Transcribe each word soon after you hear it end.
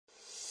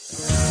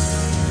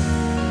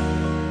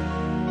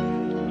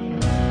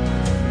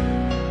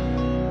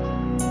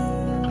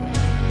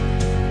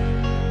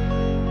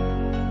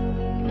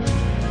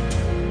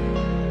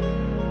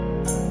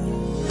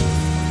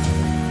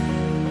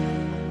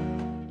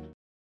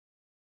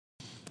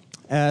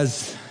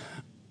As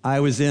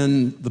I was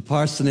in the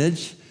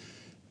parsonage,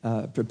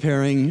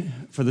 preparing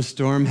for the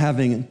storm,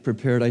 having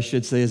prepared, I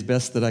should say, as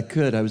best that I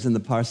could, I was in the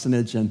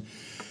parsonage and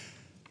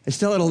I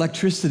still had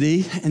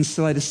electricity, and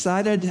so I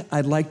decided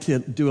I'd like to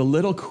do a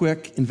little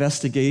quick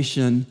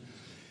investigation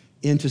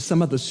into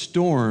some of the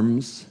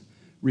storms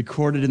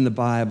recorded in the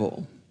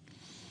Bible.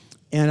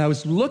 And I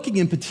was looking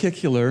in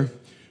particular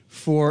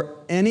for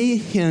any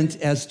hint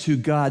as to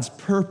God's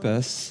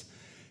purpose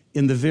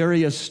in the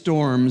various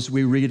storms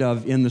we read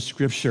of in the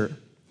Scripture.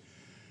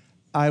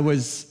 I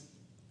was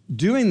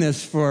doing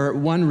this for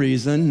one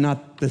reason,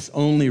 not this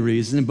only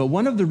reason, but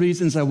one of the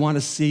reasons I want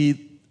to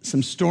see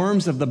some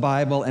storms of the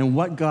Bible and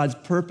what God's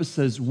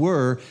purposes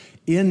were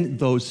in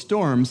those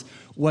storms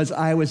was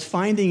I was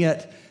finding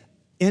it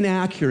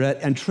inaccurate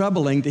and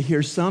troubling to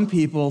hear some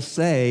people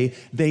say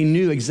they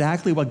knew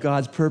exactly what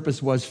God's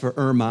purpose was for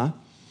Irma,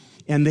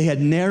 and they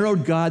had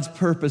narrowed God's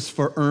purpose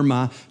for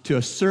Irma to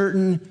a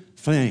certain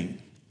thing.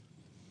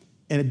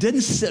 And it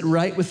didn't sit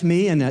right with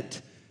me, and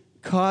it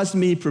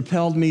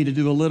propelled me to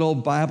do a little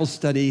Bible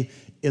study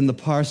in the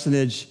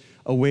parsonage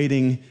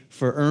awaiting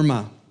for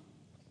Irma.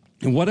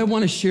 And what I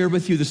want to share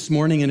with you this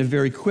morning in a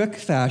very quick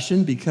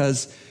fashion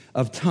because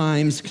of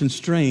time's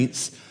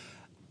constraints,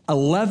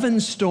 11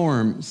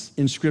 storms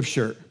in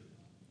Scripture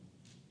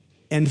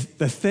and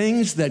the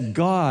things that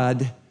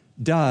God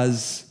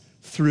does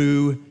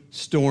through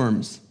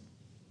storms.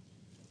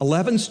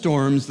 11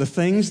 storms, the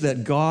things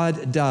that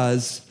God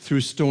does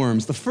through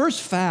storms. The first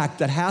fact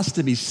that has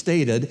to be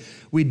stated,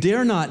 we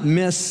dare not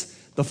miss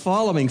the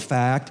following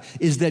fact,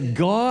 is that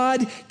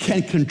God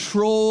can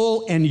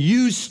control and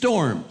use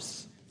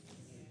storms.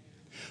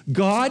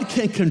 God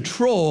can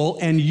control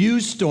and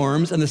use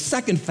storms, and the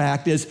second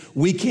fact is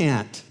we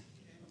can't.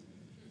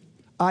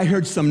 I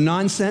heard some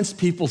nonsense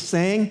people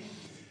saying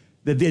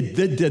that they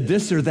did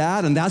this or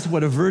that, and that's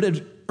what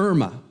averted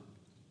Irma.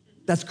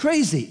 That's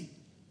crazy.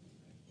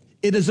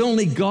 It is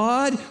only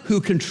God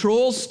who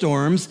controls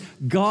storms,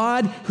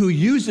 God who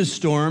uses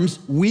storms.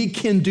 We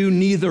can do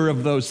neither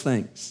of those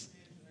things.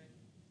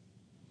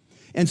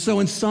 And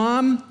so in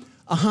Psalm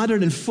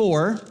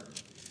 104,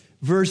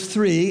 verse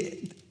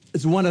 3,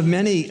 is one of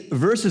many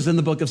verses in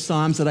the book of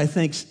Psalms that I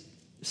think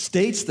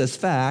states this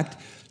fact.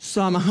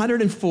 Psalm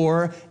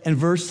 104 and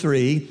verse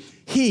 3,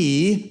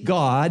 He,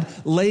 God,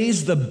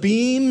 lays the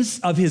beams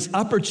of His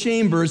upper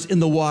chambers in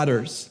the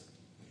waters.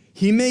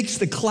 He makes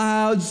the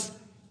clouds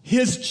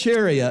His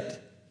chariot.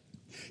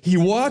 He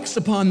walks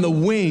upon the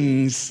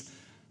wings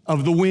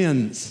of the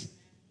winds.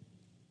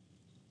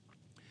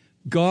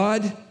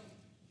 God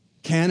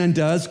can and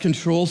does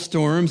control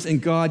storms,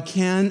 and God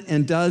can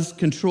and does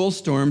control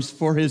storms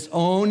for His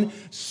own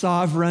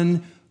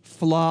sovereign,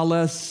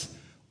 flawless,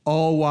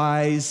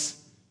 all-wise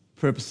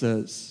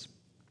purposes.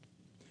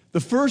 The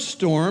first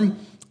storm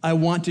I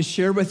want to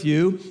share with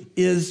you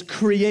is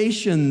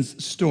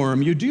creation's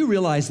storm. You do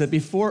realize that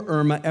before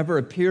Irma ever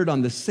appeared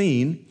on the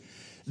scene,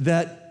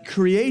 that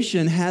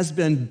creation has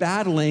been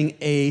battling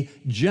a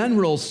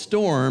general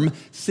storm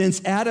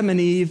since Adam and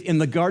Eve in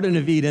the Garden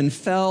of Eden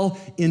fell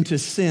into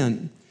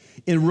sin.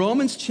 In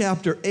Romans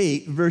chapter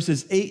 8,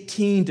 verses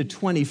 18 to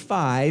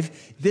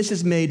 25, this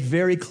is made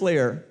very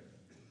clear.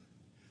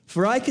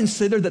 For I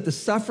consider that the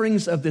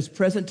sufferings of this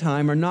present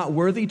time are not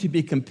worthy to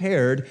be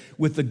compared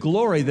with the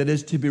glory that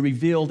is to be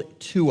revealed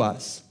to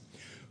us.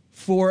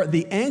 For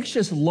the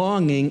anxious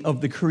longing of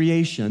the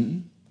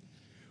creation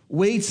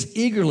waits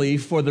eagerly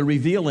for the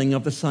revealing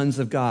of the sons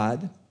of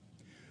God.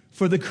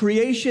 For the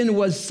creation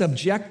was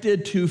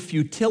subjected to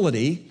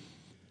futility,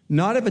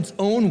 not of its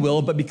own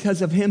will, but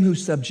because of Him who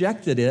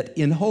subjected it,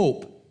 in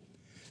hope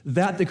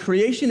that the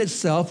creation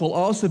itself will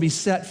also be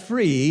set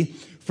free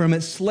from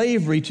its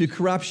slavery to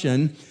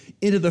corruption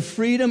into the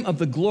freedom of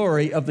the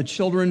glory of the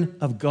children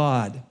of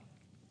God.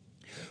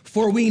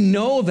 For we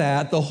know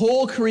that the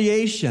whole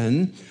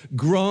creation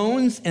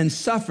groans and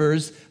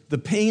suffers the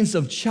pains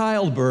of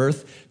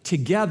childbirth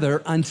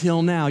together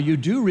until now. You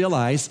do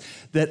realize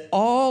that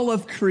all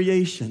of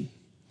creation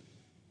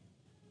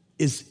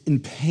is in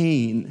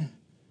pain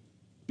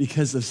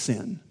because of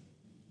sin,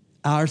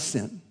 our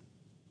sin.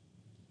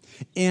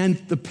 And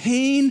the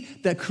pain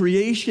that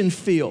creation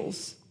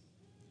feels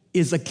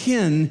is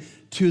akin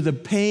to the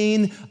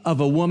pain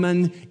of a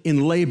woman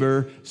in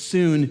labor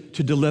soon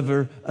to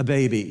deliver a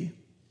baby.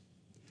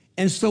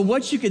 And so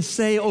what you could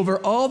say over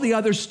all the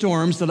other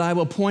storms that I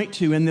will point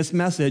to in this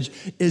message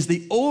is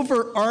the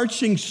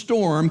overarching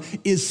storm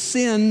is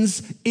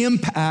sin's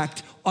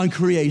impact on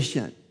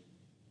creation.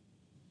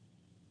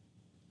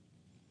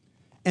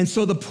 And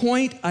so the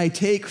point I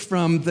take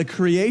from the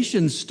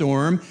creation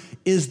storm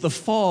is the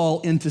fall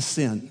into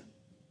sin.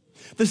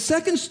 The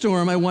second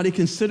storm I want to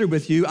consider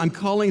with you, I'm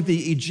calling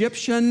the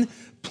Egyptian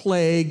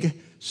plague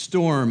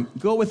storm.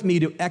 Go with me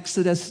to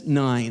Exodus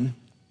 9.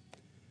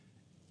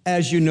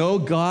 As you know,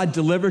 God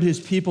delivered His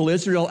people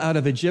Israel out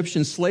of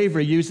Egyptian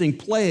slavery using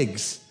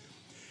plagues.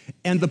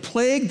 And the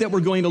plague that we're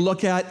going to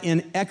look at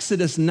in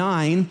Exodus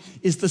 9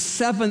 is the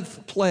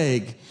seventh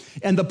plague.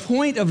 And the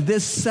point of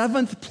this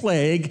seventh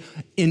plague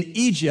in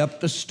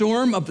Egypt, the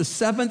storm of the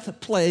seventh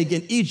plague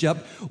in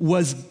Egypt,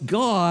 was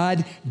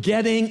God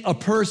getting a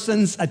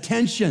person's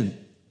attention.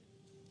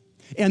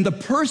 And the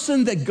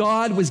person that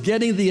God was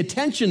getting the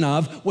attention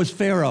of was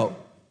Pharaoh.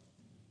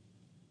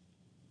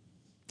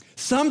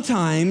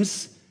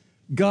 Sometimes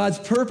God's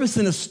purpose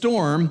in a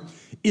storm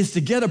is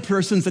to get a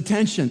person's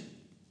attention.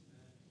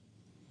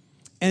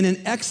 And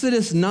in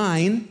Exodus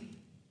 9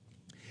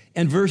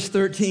 and verse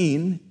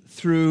 13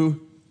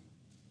 through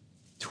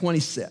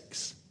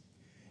 26,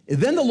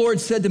 then the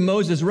Lord said to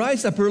Moses,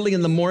 "Rise up early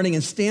in the morning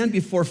and stand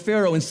before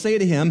Pharaoh and say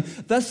to him,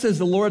 'Thus says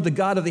the Lord, the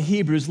God of the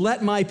Hebrews,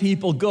 let my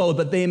people go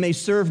that they may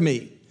serve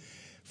me.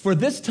 For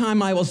this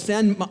time I will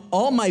send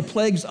all my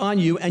plagues on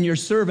you and your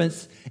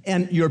servants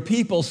and your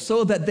people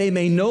so that they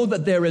may know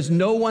that there is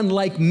no one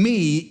like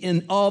me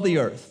in all the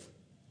earth.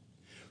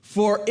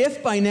 For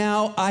if by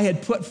now I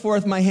had put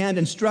forth my hand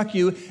and struck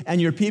you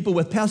and your people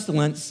with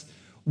pestilence,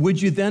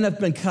 would you then have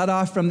been cut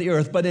off from the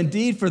earth? But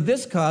indeed, for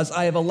this cause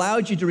I have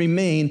allowed you to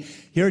remain,'"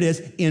 here it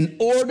is, "in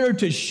order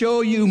to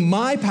show you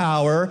my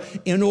power,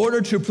 in order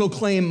to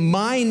proclaim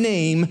my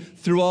name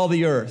through all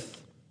the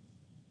earth."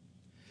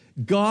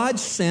 God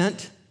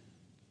sent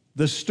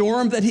the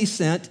storm that he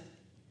sent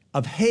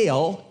of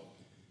hail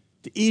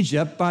to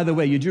Egypt. By the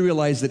way, you do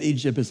realize that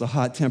Egypt is a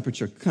hot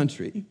temperature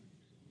country.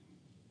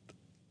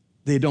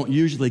 They don't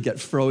usually get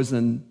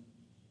frozen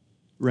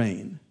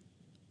rain.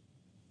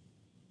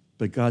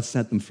 But God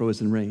sent them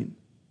frozen rain.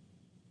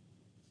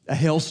 A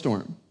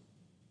hailstorm.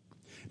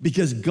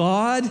 Because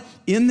God,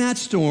 in that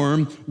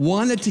storm,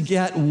 wanted to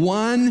get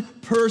one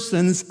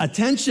person's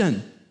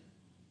attention.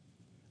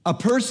 A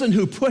person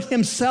who put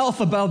himself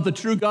above the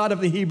true God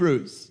of the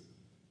Hebrews.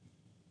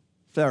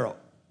 Pharaoh.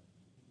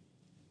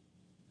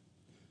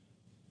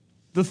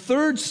 The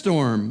third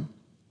storm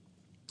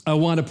I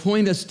want to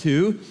point us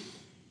to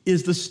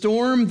is the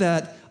storm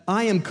that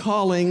I am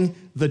calling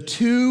the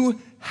two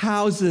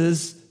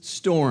houses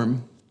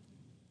storm.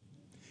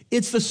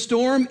 It's the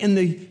storm in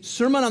the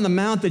Sermon on the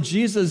Mount that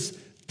Jesus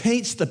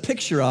paints the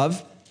picture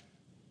of,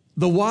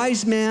 the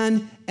wise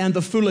man and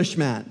the foolish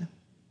man.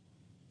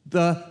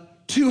 The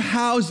two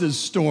houses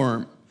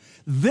storm.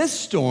 This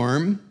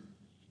storm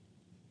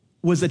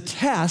was a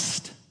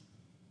test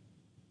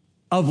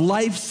of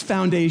life's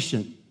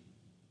foundation.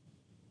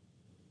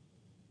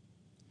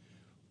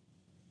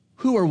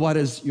 Who or what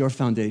is your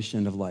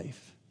foundation of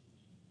life?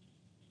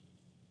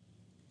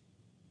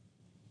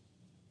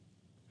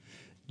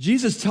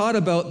 Jesus taught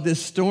about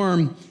this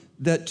storm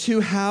that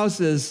two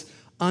houses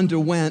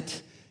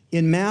underwent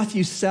in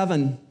Matthew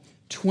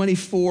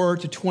 7:24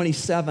 to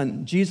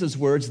 27. Jesus'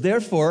 words,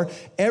 "Therefore,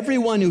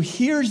 everyone who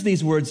hears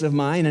these words of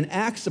mine and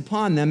acts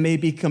upon them may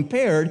be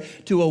compared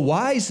to a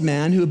wise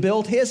man who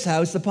built his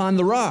house upon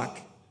the rock.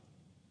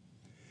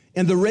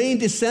 And the rain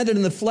descended,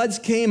 and the floods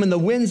came, and the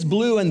winds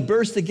blew and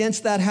burst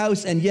against that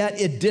house, and yet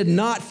it did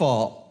not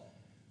fall,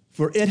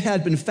 for it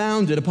had been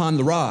founded upon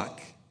the rock.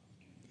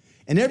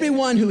 And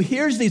everyone who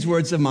hears these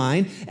words of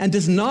mine and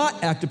does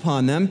not act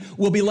upon them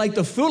will be like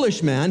the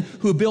foolish man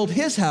who built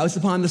his house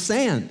upon the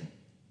sand.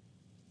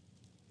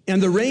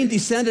 And the rain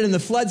descended, and the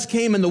floods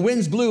came, and the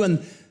winds blew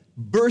and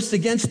burst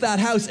against that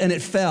house, and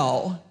it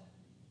fell,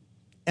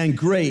 and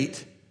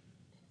great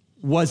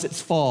was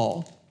its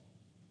fall."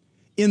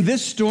 In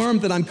this storm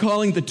that I'm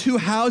calling the two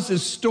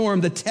houses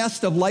storm, the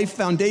test of life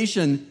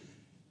foundation,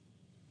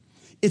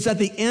 it's at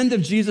the end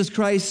of Jesus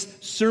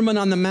Christ's Sermon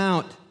on the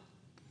Mount.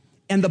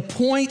 And the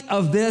point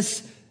of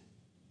this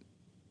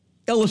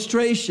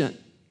illustration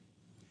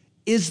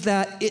is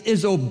that it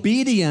is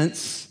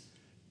obedience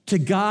to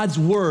God's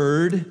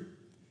word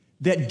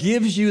that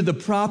gives you the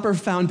proper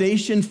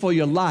foundation for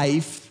your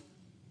life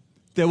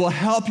that will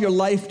help your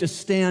life to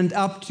stand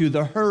up to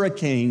the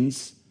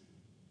hurricanes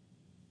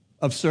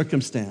of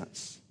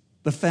circumstance,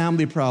 the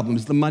family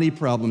problems, the money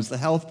problems, the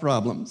health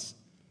problems.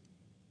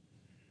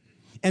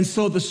 And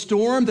so the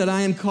storm that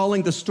I am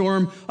calling the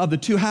storm of the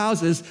two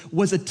houses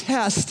was a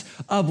test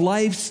of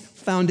life's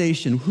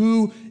foundation.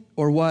 Who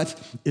or what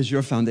is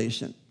your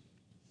foundation?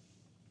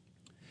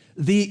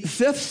 The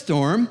fifth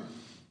storm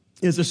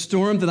is a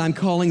storm that I'm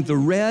calling the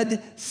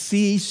Red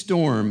Sea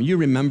storm. You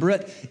remember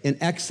it in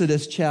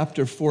Exodus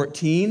chapter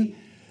 14,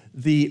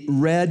 the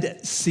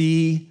Red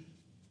Sea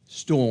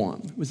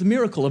storm. It was a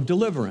miracle of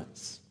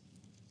deliverance.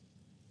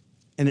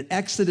 And in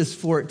Exodus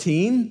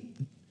 14,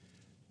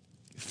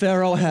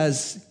 Pharaoh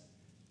has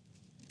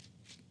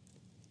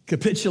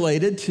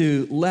capitulated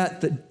to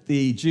let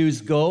the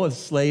Jews go as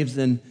slaves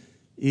in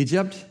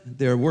Egypt.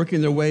 They're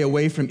working their way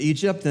away from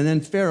Egypt, and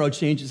then Pharaoh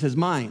changes his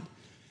mind.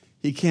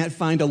 He can't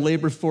find a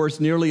labor force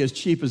nearly as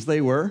cheap as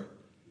they were,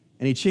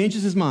 and he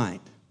changes his mind.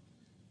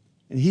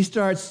 And he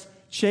starts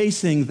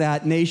chasing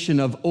that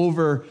nation of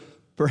over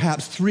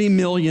perhaps 3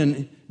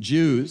 million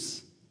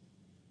Jews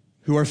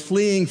who are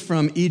fleeing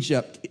from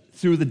Egypt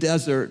through the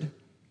desert.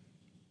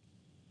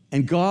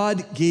 And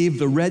God gave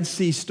the Red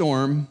Sea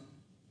storm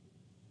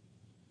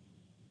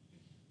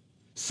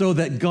so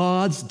that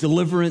God's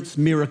deliverance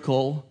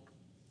miracle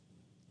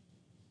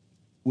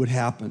would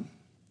happen.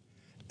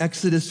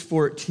 Exodus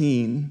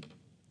 14,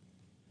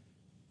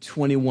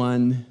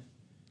 21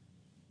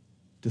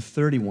 to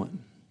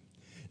 31.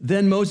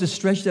 Then Moses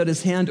stretched out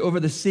his hand over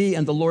the sea,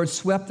 and the Lord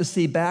swept the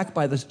sea back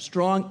by the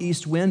strong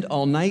east wind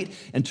all night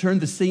and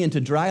turned the sea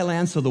into dry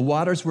land, so the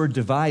waters were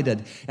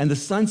divided. And the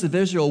sons of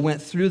Israel went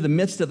through the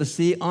midst of the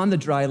sea on the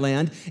dry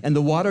land, and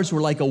the waters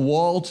were like a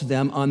wall to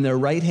them on their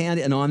right hand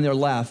and on their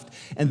left.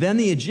 And then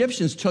the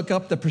Egyptians took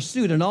up the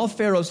pursuit, and all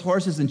Pharaoh's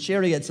horses and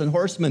chariots and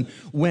horsemen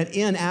went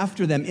in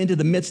after them into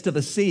the midst of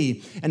the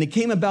sea. And it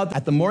came about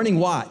at the morning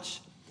watch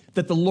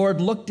that the Lord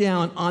looked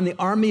down on the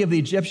army of the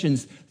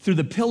Egyptians through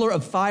the pillar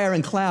of fire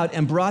and cloud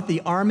and brought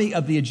the army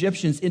of the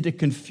Egyptians into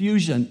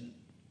confusion.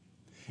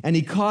 And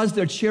he caused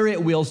their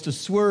chariot wheels to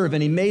swerve,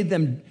 and he made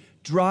them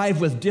drive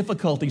with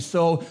difficulty.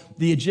 So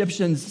the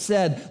Egyptians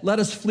said, "Let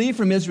us flee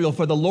from Israel,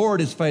 for the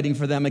Lord is fighting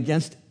for them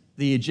against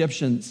the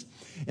Egyptians."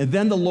 And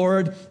then the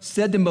Lord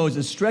said to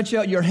Moses, "Stretch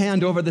out your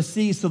hand over the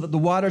sea so that the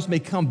waters may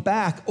come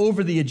back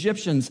over the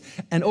Egyptians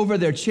and over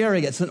their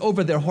chariots and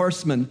over their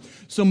horsemen."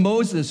 So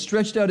Moses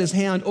stretched out his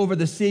hand over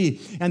the sea,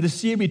 and the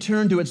sea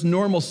returned to its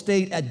normal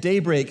state at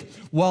daybreak,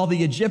 while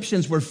the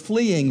Egyptians were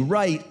fleeing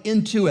right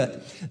into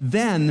it.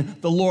 Then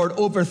the Lord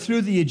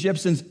overthrew the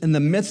Egyptians in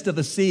the midst of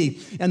the sea,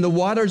 and the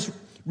waters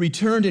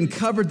returned and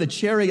covered the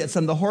chariots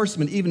and the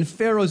horsemen, even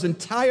Pharaoh's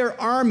entire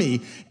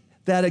army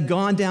that had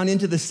gone down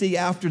into the sea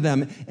after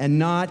them, and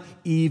not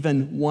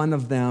even one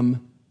of them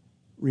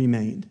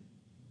remained.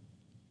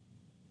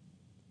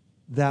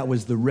 That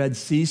was the Red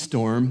Sea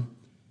storm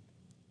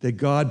that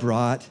God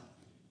brought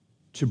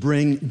to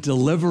bring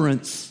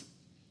deliverance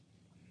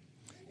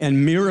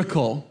and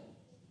miracle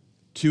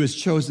to his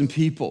chosen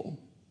people.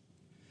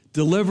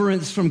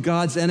 Deliverance from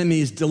God's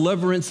enemies,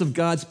 deliverance of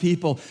God's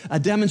people,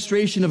 a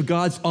demonstration of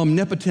God's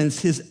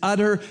omnipotence, his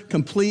utter,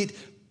 complete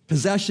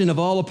possession of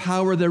all the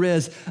power there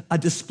is, a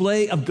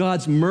display of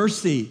God's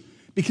mercy,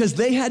 because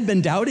they had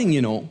been doubting,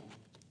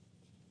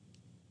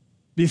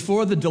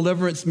 Before the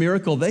deliverance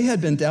miracle, they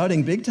had been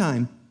doubting big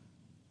time.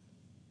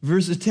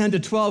 Verses 10 to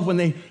 12, when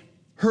they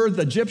heard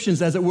the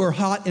Egyptians, as it were,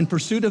 hot in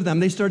pursuit of them,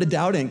 they started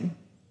doubting.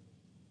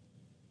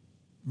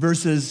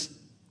 Verses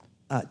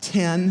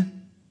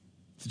 10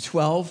 to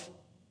 12.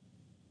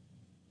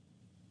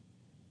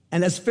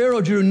 And as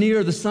Pharaoh drew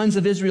near, the sons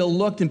of Israel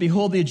looked, and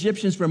behold, the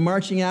Egyptians were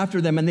marching after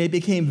them, and they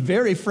became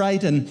very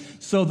frightened.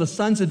 So the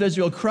sons of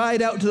Israel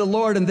cried out to the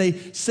Lord, and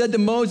they said to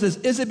Moses,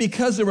 "Is it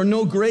because there were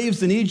no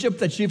graves in Egypt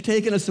that you've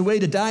taken us away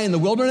to die in the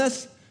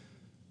wilderness?"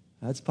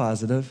 That's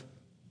positive.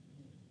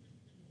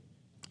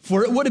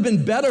 "For it would have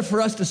been better for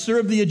us to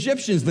serve the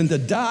Egyptians than to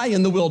die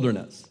in the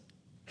wilderness."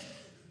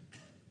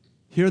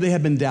 Here they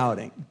had been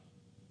doubting.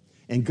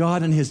 And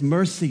God, in his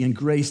mercy and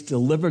grace,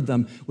 delivered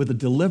them with a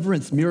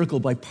deliverance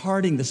miracle by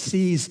parting the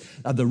seas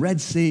of the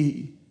Red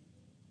Sea.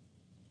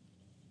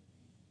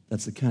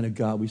 That's the kind of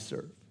God we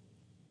serve.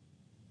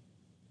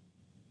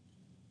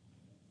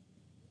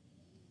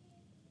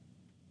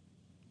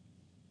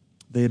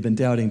 They had been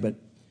doubting, but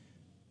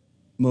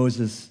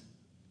Moses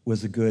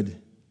was a good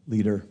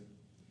leader,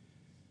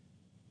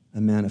 a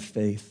man of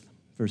faith.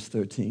 Verse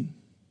 13.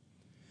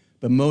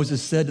 But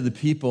Moses said to the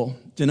people,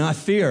 "Do not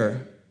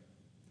fear.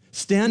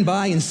 Stand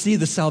by and see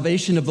the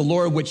salvation of the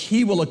Lord, which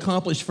he will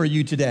accomplish for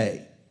you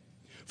today.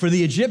 For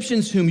the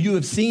Egyptians whom you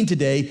have seen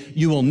today,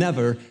 you will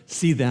never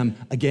see them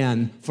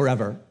again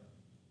forever."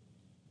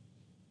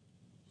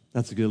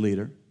 That's a good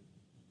leader.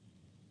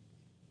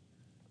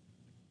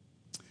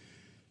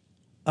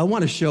 I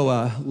want to show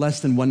a less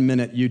than 1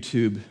 minute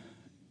YouTube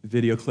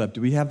video clip.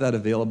 Do we have that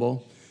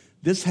available?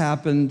 This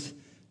happened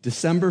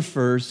December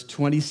 1st,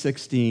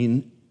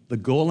 2016. The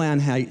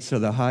Golan Heights are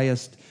the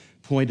highest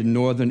point in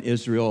northern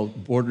Israel,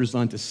 borders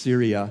onto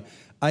Syria.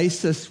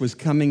 ISIS was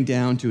coming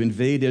down to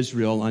invade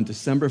Israel on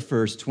December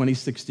 1st,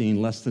 2016,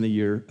 less than a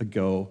year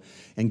ago,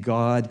 and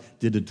God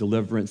did a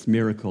deliverance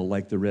miracle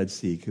like the Red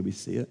Sea. Could we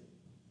see it?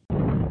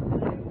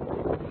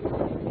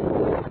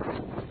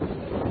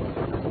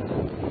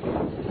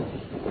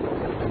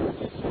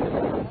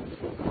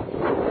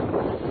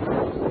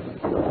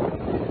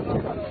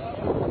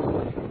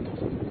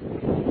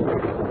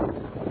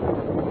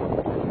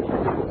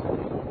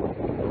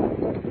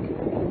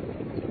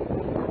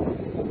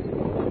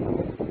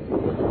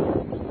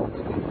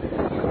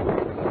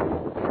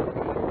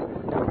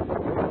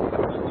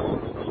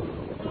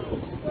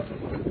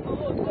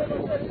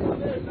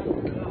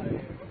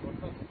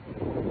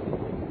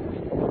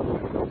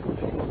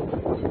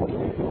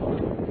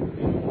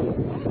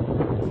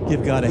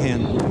 Give God a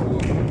hand.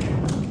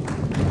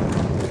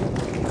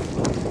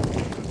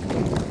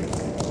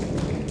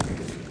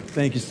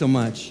 Thank you so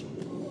much.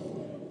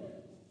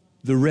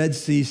 The Red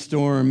Sea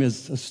storm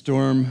was a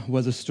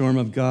storm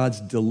of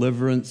God's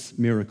deliverance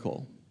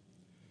miracle.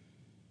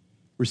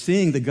 We're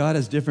seeing that God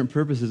has different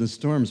purposes in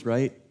storms,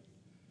 right?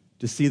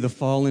 To see the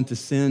fall into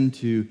sin,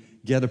 to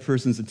get a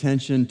person's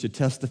attention, to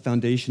test the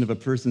foundation of a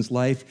person's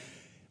life.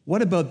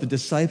 What about the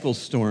disciples'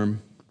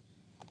 storm?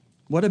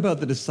 What about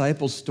the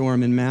disciples'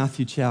 storm in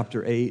Matthew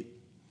chapter 8?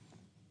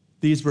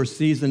 These were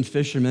seasoned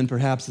fishermen,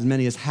 perhaps as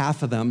many as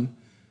half of them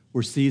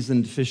were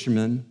seasoned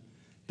fishermen.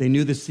 They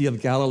knew the Sea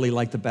of Galilee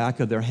like the back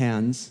of their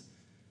hands.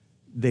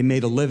 They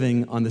made a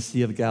living on the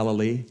Sea of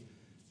Galilee.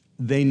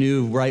 They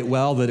knew right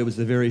well that it was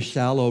a very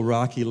shallow,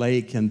 rocky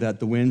lake and that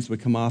the winds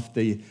would come off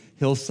the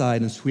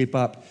hillside and sweep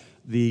up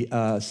the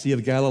Sea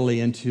of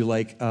Galilee into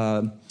like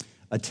a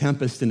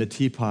tempest in a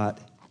teapot,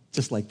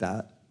 just like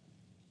that.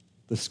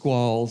 The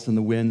squalls and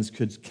the winds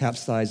could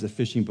capsize a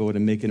fishing boat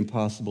and make it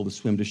impossible to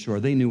swim to shore.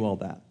 They knew all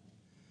that.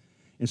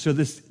 And so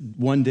this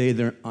one day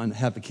they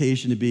have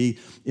occasion to be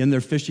in their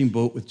fishing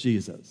boat with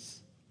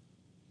Jesus.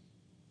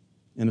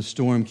 And a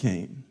storm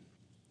came.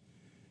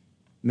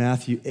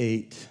 Matthew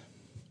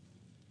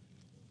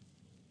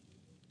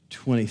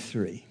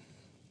 8:23.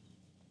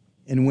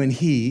 And when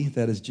he,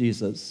 that is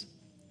Jesus,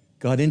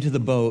 got into the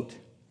boat,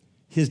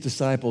 his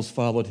disciples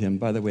followed him.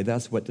 By the way,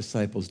 that's what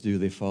disciples do.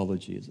 They follow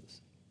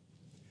Jesus.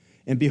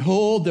 And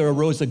behold, there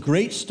arose a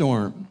great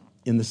storm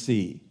in the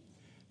sea,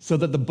 so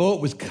that the boat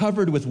was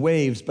covered with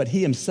waves, but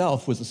he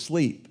himself was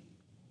asleep.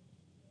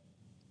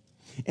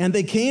 And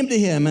they came to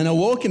him and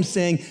awoke him,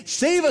 saying,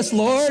 "Save us,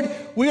 Lord,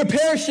 we are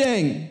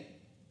perishing."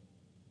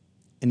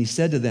 And he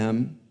said to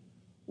them,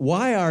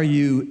 "Why are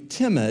you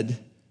timid,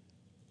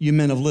 you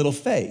men of little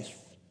faith?"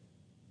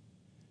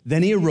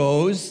 Then he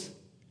arose,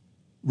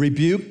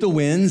 rebuked the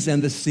winds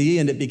and the sea,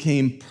 and it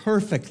became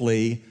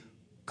perfectly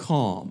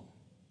calm.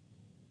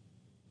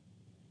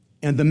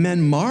 And the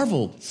men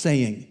marveled,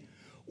 saying,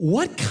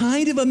 "What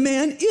kind of a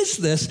man is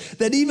this,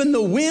 that even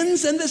the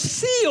winds and the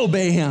sea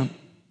obey him?"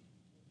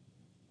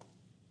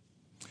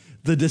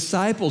 The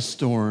disciples'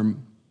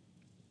 storm,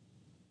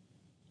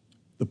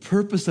 the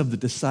purpose of the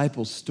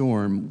disciples'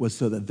 storm was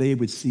so that they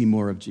would see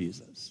more of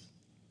Jesus.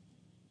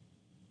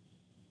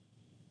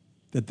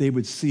 That they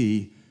would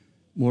see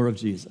more of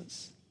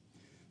Jesus.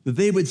 That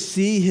they would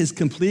see his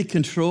complete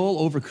control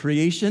over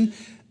creation,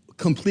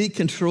 complete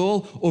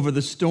control over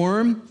the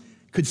storm,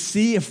 could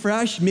see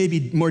afresh,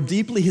 maybe more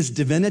deeply, his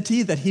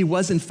divinity, that he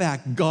was in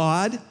fact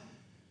God,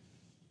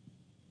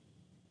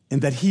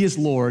 and that he is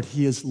Lord,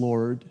 he is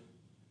Lord.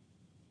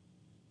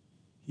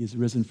 He is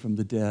risen from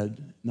the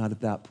dead, not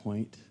at that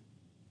point.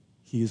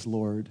 He is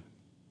Lord.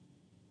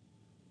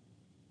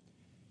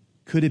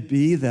 Could it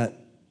be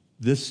that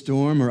this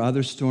storm or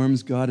other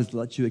storms God has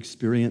let you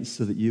experience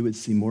so that you would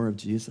see more of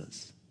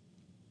Jesus?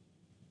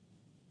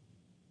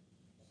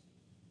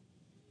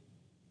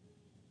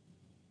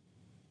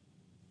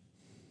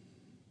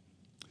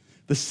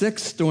 The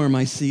sixth storm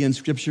I see in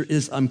Scripture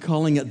is, I'm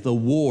calling it the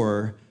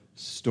war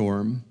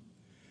storm.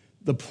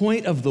 The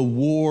point of the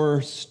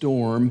war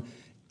storm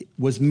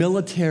was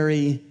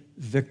military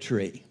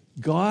victory.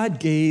 God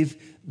gave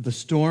the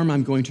storm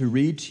I'm going to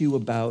read to you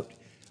about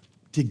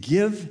to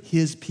give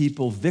his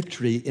people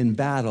victory in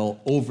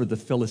battle over the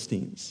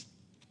Philistines.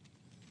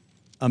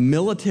 A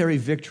military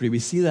victory. We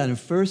see that in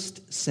 1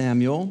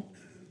 Samuel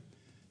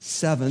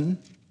 7,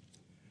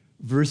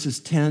 verses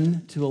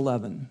 10 to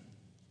 11.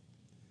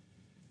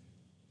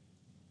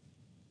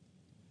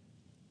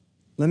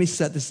 Let me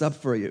set this up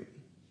for you.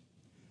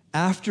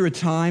 After a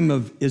time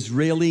of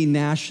Israeli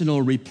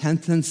national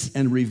repentance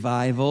and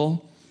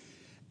revival,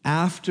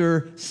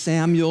 after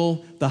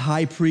Samuel, the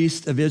high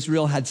priest of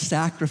Israel, had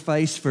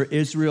sacrificed for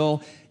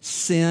Israel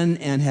sin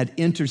and had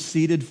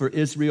interceded for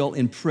Israel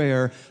in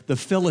prayer, the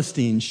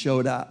Philistines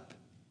showed up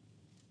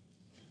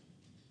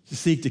to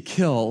seek to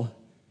kill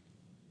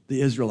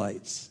the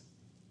Israelites.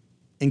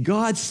 And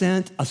God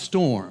sent a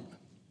storm,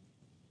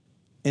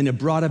 and it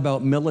brought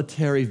about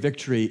military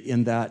victory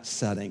in that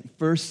setting.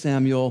 1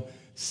 Samuel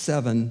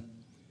 7,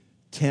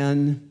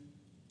 10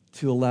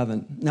 to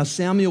 11. Now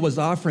Samuel was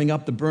offering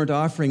up the burnt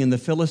offering, and the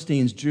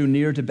Philistines drew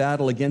near to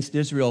battle against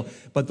Israel.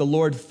 But the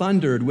Lord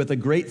thundered with a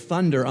great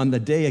thunder on the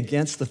day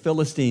against the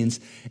Philistines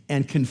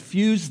and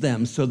confused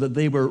them so that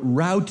they were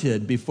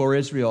routed before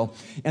Israel.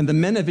 And the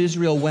men of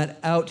Israel went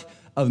out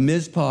of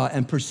Mizpah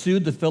and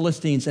pursued the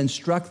Philistines and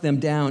struck them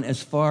down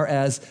as far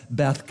as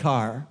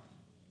Beth-kar.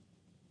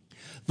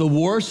 The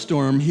war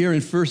storm here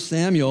in 1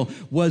 Samuel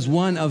was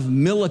one of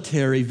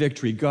military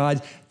victory.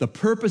 God, the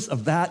purpose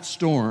of that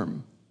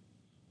storm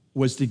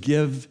was to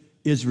give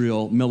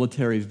Israel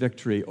military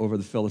victory over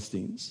the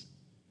Philistines.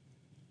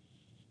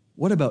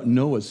 What about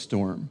Noah's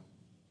storm?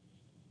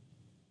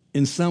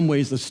 In some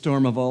ways, the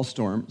storm of all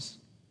storms.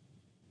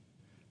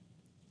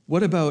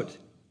 What about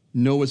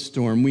Noah's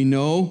storm? We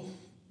know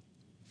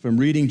from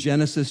reading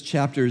Genesis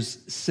chapters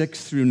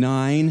 6 through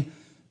 9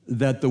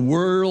 that the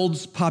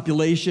world's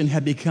population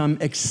had become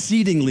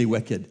exceedingly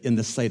wicked in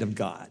the sight of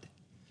God.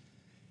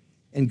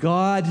 And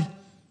God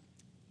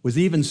was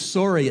even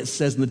sorry, it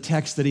says in the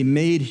text, that he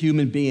made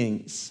human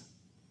beings.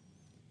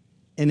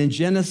 And in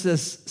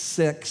Genesis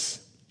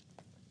 6,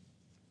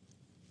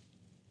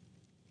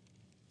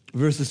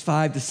 verses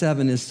 5 to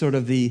 7 is sort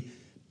of the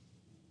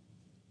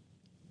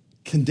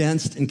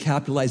condensed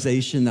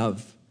encapsulation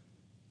of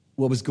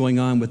what was going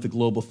on with the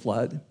global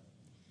flood.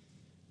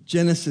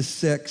 Genesis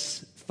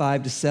 6,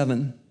 5 to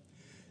 7.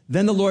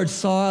 Then the Lord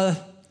saw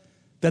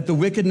that the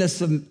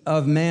wickedness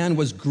of man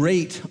was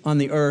great on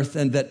the earth,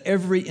 and that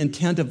every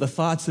intent of the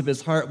thoughts of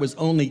his heart was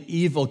only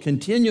evil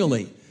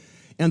continually.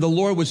 And the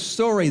Lord was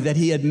sorry that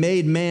he had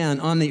made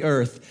man on the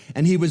earth,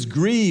 and he was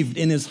grieved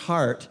in his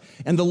heart.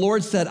 And the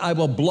Lord said, I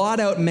will blot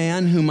out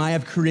man whom I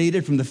have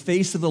created from the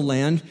face of the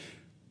land,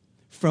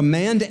 from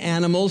man to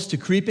animals, to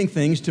creeping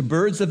things, to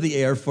birds of the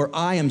air, for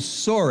I am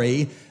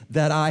sorry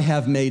that I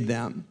have made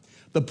them.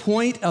 The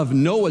point of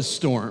Noah's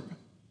storm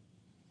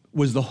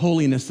was the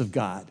holiness of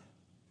God.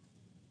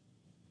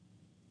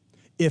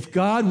 If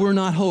God were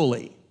not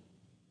holy,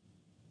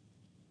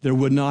 there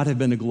would not have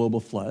been a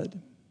global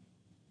flood.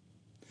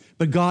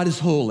 But God is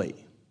holy,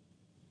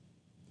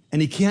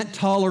 and he can't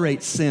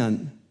tolerate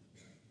sin.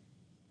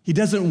 He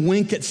doesn't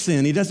wink at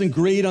sin. He doesn't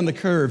grade on the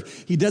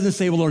curve. He doesn't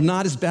say, well, we're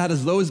not as bad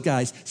as those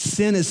guys.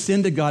 Sin is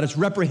sin to God. It's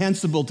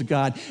reprehensible to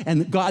God.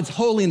 And God's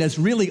holiness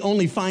really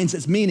only finds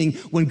its meaning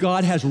when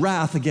God has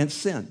wrath against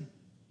sin.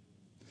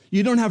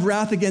 You don't have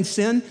wrath against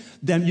sin,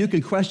 then you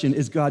can question,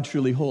 is God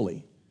truly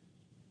holy?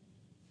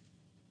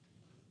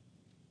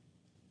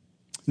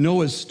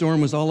 Noah's storm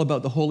was all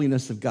about the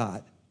holiness of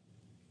God.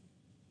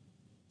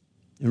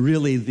 And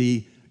really,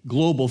 the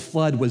global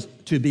flood was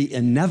to be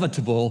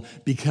inevitable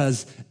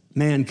because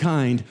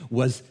mankind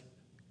was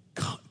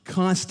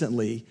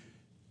constantly,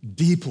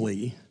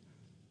 deeply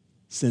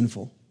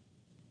sinful.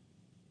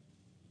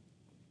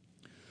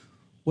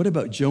 What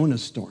about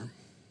Jonah's storm?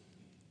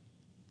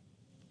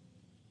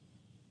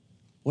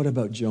 What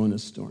about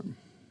Jonah's storm?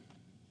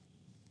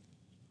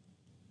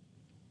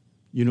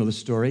 You know the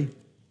story.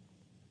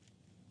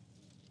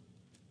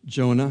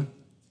 Jonah,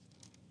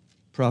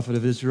 prophet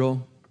of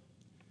Israel,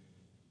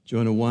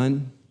 Jonah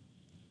 1,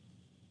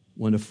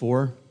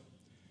 1-4.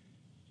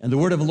 And the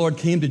word of the Lord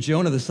came to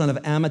Jonah, the son of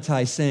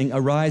Amittai, saying,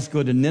 Arise,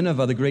 go to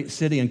Nineveh, the great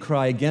city, and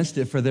cry against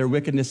it, for their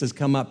wickedness has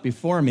come up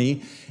before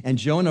me. And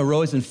Jonah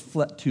rose and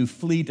to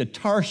flee to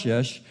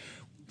Tarshish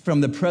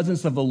from the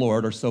presence of the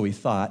Lord, or so he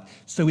thought.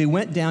 So he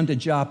went down to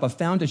Joppa,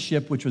 found a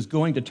ship which was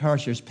going to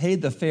Tarshish,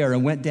 paid the fare,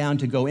 and went down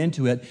to go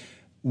into it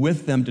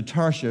with them to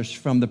Tarshish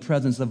from the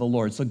presence of the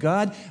Lord. So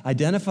God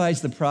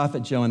identifies the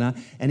prophet Jonah,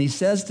 and he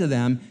says to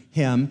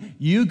him,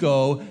 you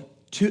go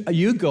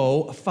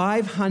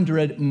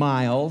 500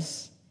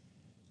 miles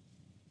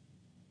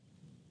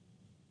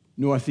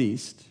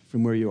northeast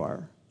from where you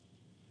are.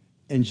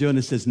 And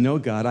Jonah says, no,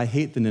 God, I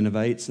hate the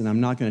Ninevites, and I'm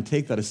not going to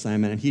take that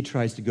assignment. And he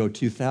tries to go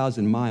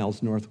 2,000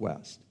 miles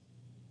northwest.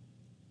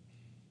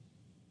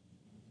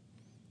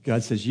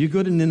 God says, you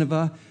go to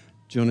Nineveh.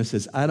 Jonah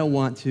says, I don't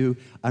want to.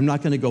 I'm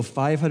not going to go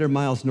 500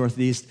 miles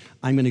northeast.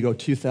 I'm going to go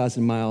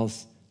 2,000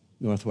 miles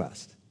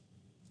northwest.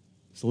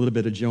 It's a little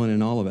bit of Jonah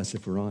in all of us,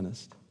 if we're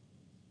honest.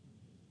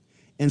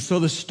 And so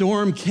the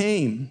storm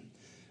came,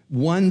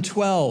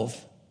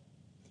 1:12.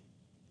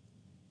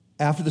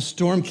 After the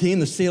storm came,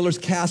 the sailors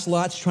cast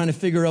lots trying to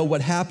figure out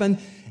what happened.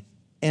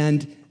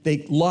 And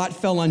lot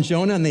fell on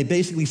Jonah, and they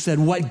basically said,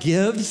 what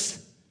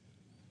gives?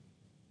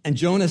 And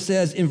Jonah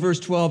says in verse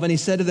 12, and he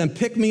said to them,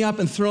 pick me up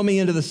and throw me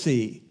into the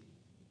sea.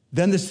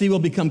 Then the sea will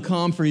become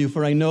calm for you,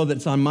 for I know that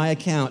it's on my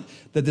account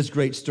that this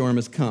great storm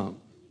has come.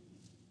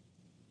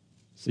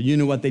 So you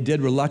know what they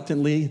did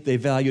reluctantly. They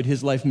valued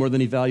his life more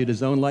than he valued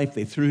his own life.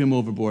 They threw him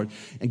overboard,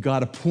 and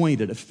God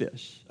appointed a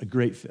fish, a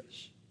great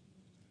fish,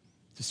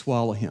 to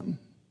swallow him.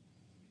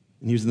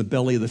 And he was in the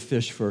belly of the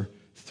fish for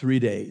 3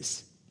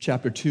 days.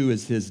 Chapter 2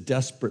 is his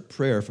desperate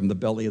prayer from the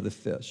belly of the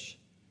fish.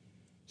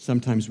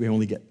 Sometimes we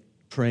only get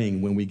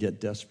praying when we get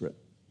desperate.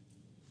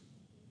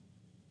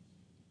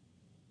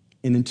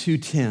 And in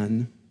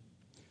 2:10,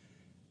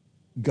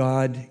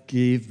 God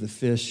gave the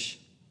fish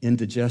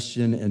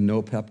indigestion and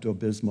no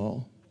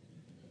Pepto-Bismol.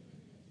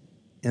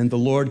 And the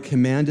Lord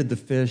commanded the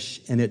fish,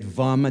 and it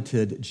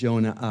vomited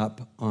Jonah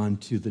up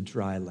onto the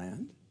dry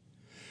land.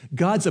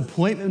 God's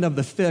appointment of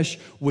the fish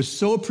was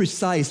so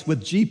precise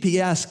with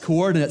GPS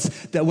coordinates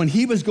that when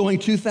he was going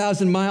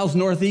 2,000 miles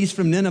northeast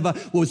from Nineveh,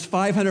 what was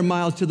 500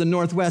 miles to the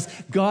northwest,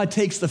 God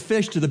takes the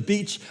fish to the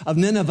beach of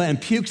Nineveh and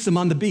pukes them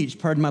on the beach.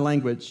 Pardon my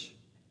language.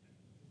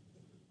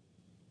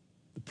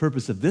 The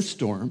purpose of this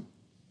storm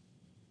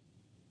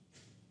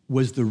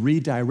was the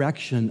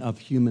redirection of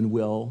human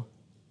will.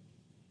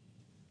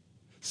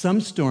 Some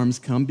storms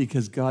come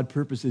because God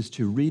purposes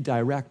to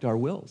redirect our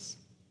wills.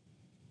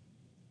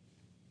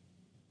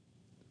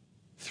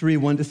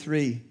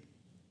 1-3.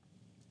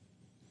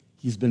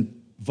 He's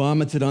been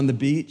vomited on the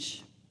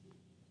beach.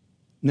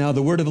 Now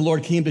the word of the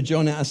Lord came to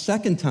Jonah a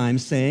second time,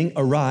 saying,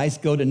 Arise,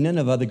 go to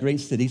Nineveh, the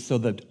great city, so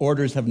the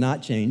orders have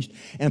not changed,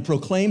 and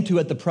proclaim to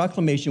it the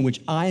proclamation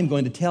which I am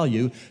going to tell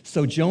you.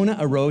 So Jonah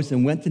arose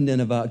and went to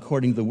Nineveh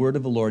according to the word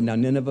of the Lord. Now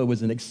Nineveh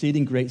was an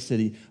exceeding great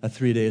city, a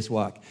 3 days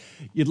walk.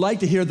 You'd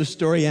like to hear the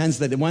story ends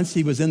that once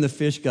he was in the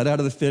fish, got out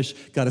of the fish,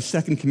 got a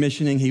second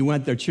commissioning. He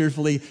went there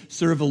cheerfully,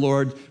 served the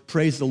Lord,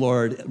 praised the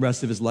Lord the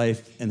rest of his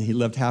life, and he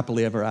lived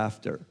happily ever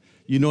after.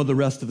 You know the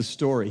rest of the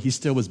story. He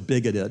still was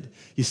bigoted.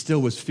 He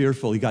still was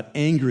fearful. He got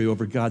angry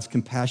over God's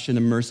compassion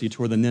and mercy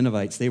toward the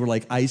Ninevites. They were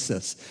like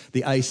ISIS,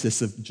 the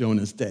ISIS of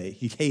Jonah's day.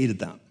 He hated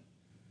them.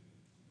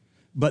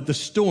 But the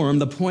storm,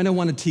 the point I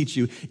want to teach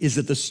you is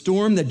that the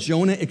storm that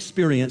Jonah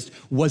experienced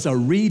was a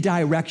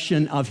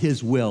redirection of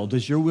his will.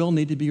 Does your will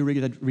need to be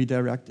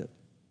redirected?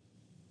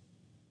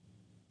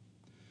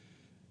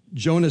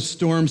 Jonah's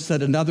storm,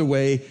 said another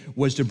way,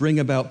 was to bring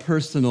about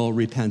personal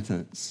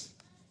repentance.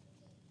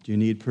 Do you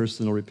need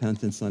personal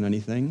repentance on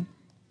anything?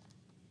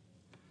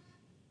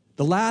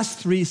 The last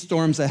three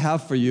storms I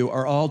have for you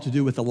are all to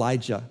do with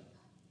Elijah.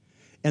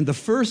 And the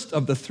first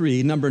of the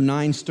three, number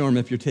 9 storm,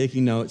 if you're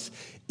taking notes,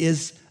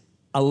 is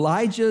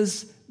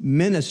Elijah's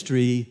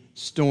ministry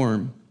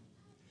storm.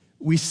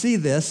 We see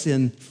this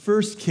in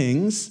 1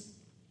 Kings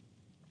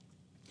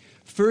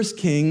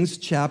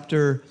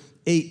chapter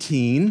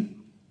 18.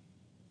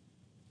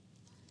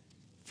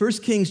 1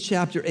 Kings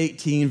chapter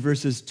 18,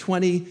 verses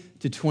 20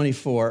 to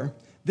 24.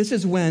 This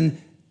is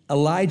when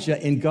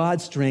Elijah, in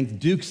God's strength,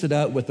 dukes it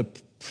out with the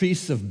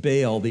priests of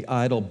Baal, the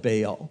idol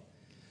Baal.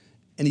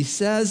 And he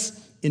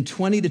says in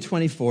 20 to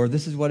 24,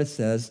 this is what it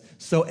says.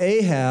 So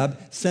Ahab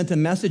sent a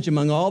message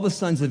among all the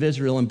sons of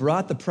Israel and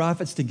brought the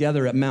prophets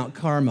together at Mount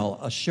Carmel,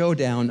 a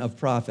showdown of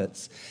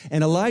prophets.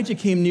 And Elijah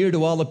came near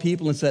to all the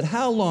people and said,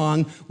 how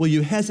long will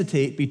you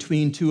hesitate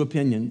between two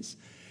opinions?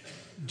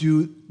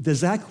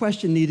 Does that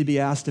question need to be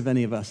asked of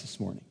any of us this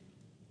morning?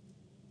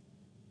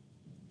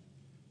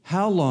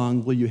 How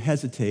long will you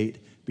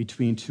hesitate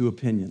between two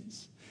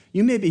opinions?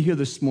 You may be here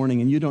this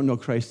morning and you don't know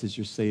Christ as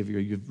your Savior.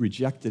 You've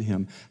rejected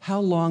him. How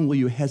long will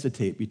you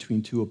hesitate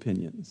between two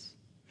opinions?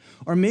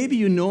 Or maybe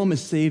you know him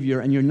as Savior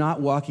and you're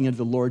not walking into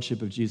the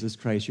lordship of Jesus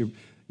Christ.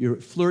 You're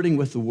flirting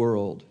with the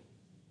world.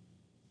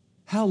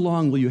 How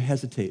long will you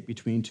hesitate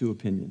between two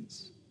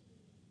opinions?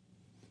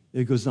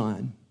 It goes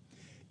on.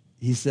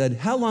 He said,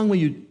 how long will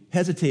you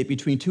hesitate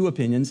between two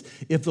opinions?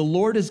 If the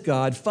Lord is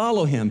God,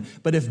 follow him.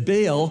 But if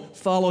Baal,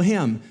 follow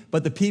him.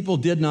 But the people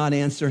did not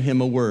answer him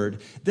a word.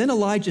 Then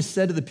Elijah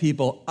said to the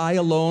people, I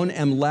alone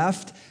am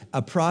left,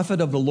 a prophet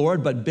of the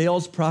Lord, but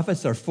Baal's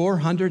prophets are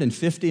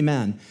 450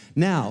 men.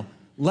 Now,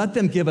 let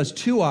them give us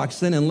 2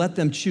 oxen and let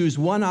them choose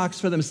 1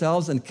 ox for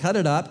themselves and cut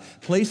it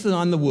up, place it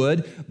on the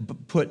wood,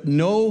 put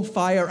no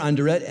fire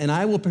under it, and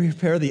I will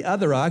prepare the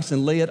other ox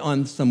and lay it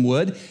on some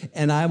wood,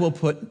 and I will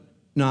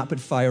not put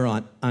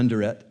fire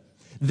under it.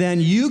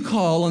 Then you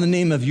call on the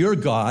name of your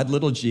God,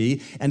 little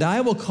g, and I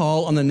will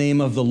call on the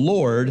name of the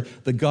Lord,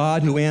 the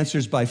God who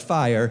answers by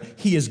fire.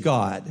 He is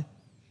God.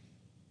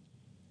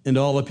 And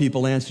all the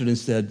people answered and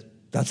said,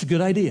 that's a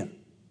good idea.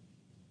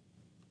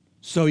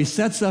 So he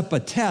sets up a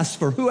test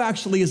for who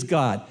actually is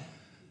God,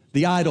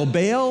 the idol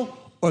Baal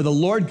or the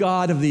Lord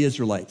God of the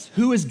Israelites.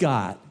 Who is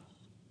God?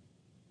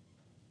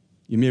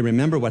 You may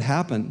remember what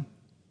happened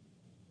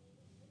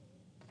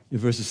in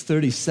verses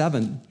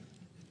 37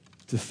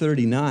 to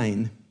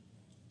 39,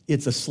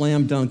 it's a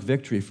slam dunk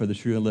victory for the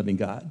true and living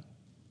God.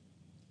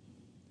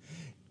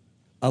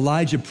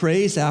 Elijah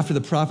prays after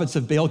the prophets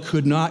of Baal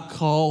could not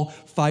call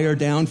fire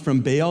down from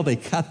Baal. They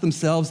cut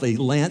themselves, they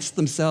lanced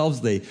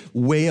themselves, they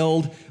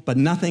wailed, but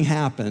nothing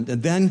happened.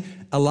 And then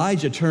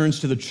Elijah turns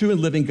to the true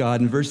and living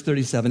God in verse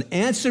 37.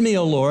 Answer me,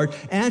 O Lord,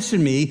 answer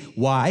me.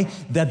 Why?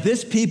 That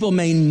this people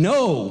may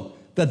know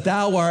that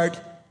thou art,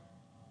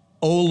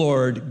 O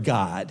Lord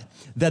God,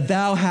 that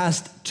thou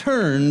hast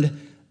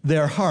turned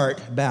their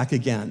heart back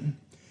again.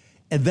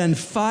 And then the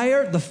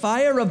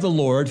fire of the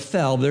Lord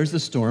fell, there's the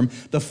storm,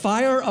 the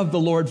fire of the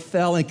Lord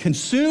fell and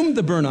consumed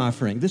the burnt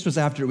offering. This was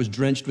after it was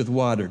drenched with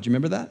water. Do you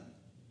remember that?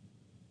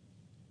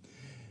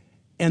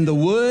 And the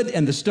wood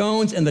and the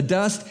stones and the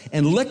dust,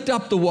 and licked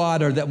up the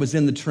water that was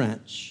in the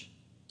trench.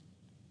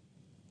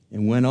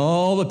 And when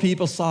all the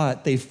people saw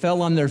it, they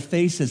fell on their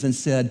faces and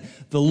said,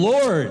 the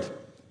Lord,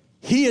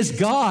 he is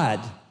God.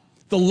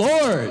 The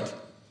Lord,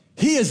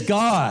 he is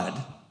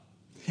God.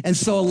 And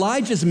so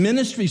Elijah's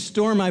ministry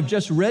storm I've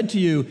just read to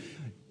you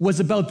was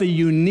about the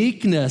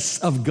uniqueness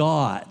of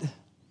God.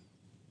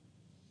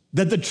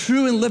 That the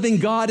true and living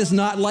God is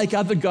not like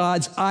other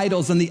gods,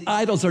 idols, and the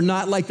idols are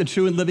not like the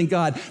true and living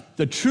God.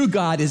 The true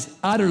God is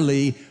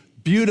utterly,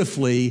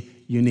 beautifully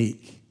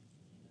unique.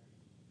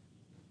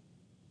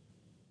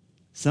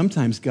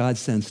 Sometimes God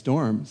sends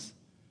storms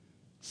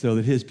so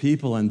that his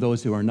people and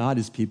those who are not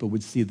his people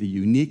would see the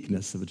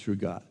uniqueness of a true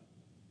God.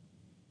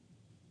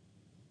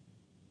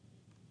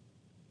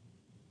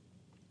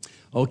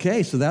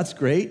 Okay, so that's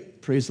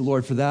great. Praise the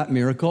Lord for that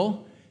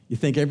miracle. You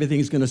think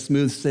everything's going to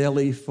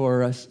smoothly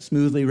for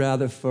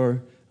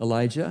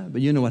Elijah,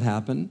 but you know what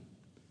happened.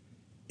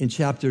 In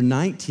chapter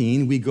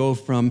 19, we go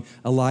from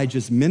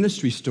Elijah's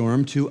ministry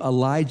storm to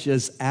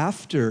Elijah's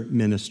after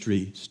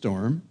ministry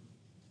storm.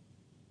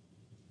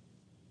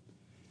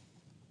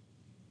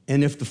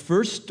 And if the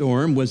first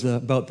storm was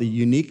about the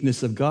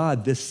uniqueness of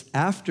God, this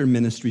after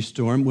ministry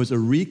storm was a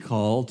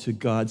recall to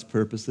God's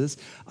purposes.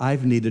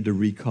 I've needed a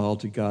recall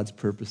to God's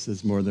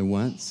purposes more than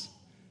once.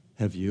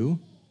 Have you?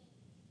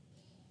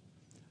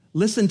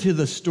 Listen to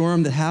the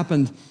storm that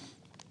happened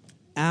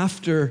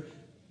after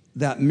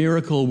that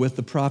miracle with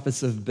the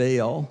prophets of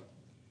Baal.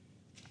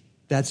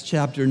 That's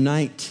chapter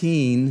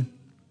 19,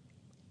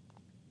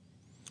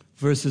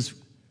 verses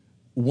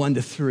 1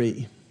 to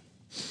 3.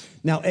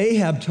 Now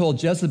Ahab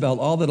told Jezebel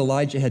all that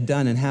Elijah had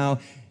done and how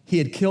he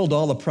had killed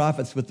all the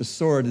prophets with the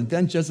sword. And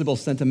then Jezebel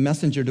sent a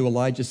messenger to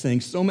Elijah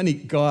saying, so many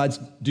gods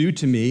do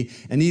to me,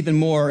 and even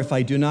more if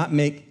I do not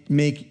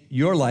make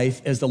your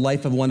life as the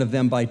life of one of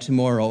them by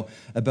tomorrow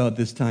about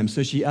this time.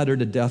 So she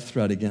uttered a death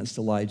threat against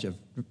Elijah,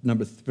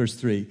 verse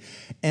 3.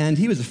 And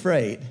he was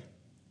afraid.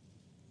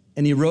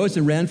 And he rose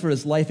and ran for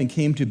his life and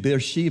came to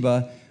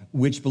Beersheba,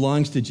 which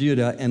belongs to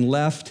Judah, and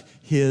left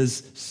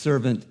his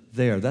servant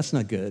there. That's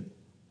not good.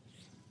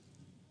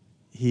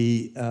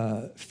 He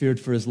feared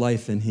for his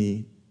life and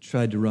he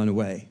tried to run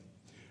away.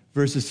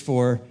 Verses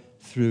 4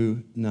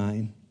 through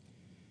 9.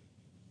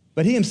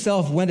 But he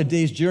himself went a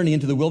day's journey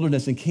into the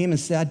wilderness and came and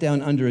sat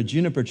down under a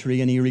juniper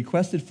tree, and he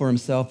requested for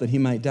himself that he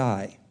might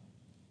die.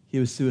 He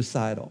was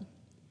suicidal.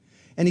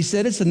 And he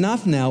said, it's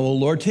enough now, O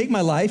Lord, take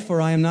my life, for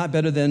I am not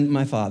better than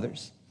my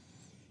fathers.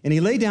 And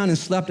he lay down and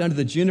slept under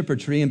the juniper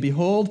tree, and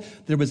behold,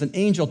 there was an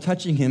angel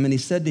touching him, and he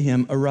said to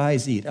him,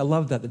 arise, eat. I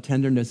love that, the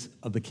tenderness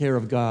of the care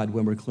of God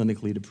when we're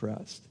clinically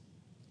depressed.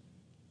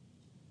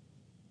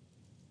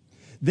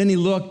 Then he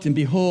looked, and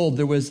behold,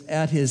 there was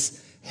at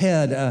his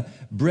head a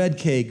bread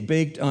cake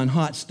baked on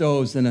hot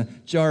stoves and a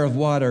jar of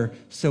water.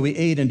 So he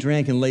ate and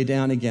drank and lay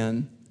down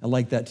again. I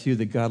like that too,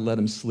 that God let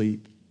him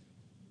sleep.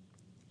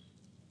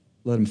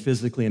 Let him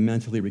physically and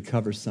mentally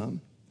recover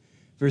some.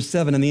 Verse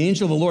 7, and the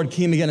angel of the Lord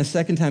came again a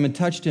second time and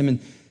touched him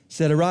and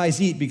said,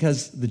 arise, eat,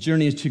 because the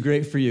journey is too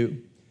great for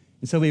you.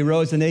 And so he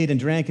rose and ate and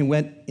drank and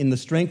went in the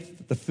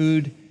strength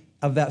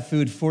of that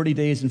food 40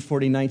 days and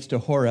 40 nights to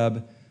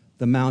Horeb,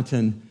 the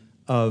mountain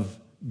of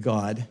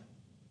God.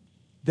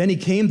 Then he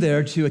came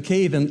there to a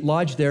cave and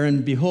lodged there,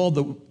 and behold,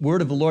 the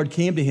word of the Lord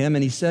came to him,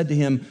 and he said to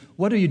him,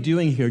 what are you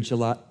doing here,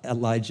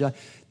 Elijah?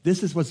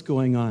 This is what's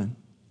going on.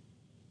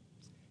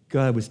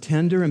 God was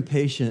tender and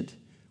patient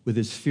with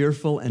his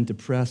fearful and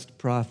depressed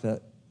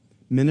prophet,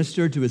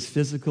 ministered to his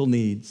physical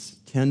needs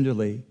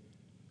tenderly,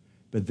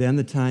 but then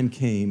the time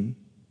came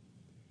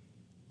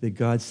that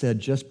God said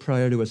just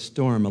prior to a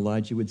storm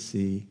Elijah would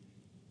see,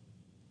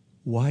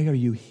 why are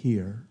you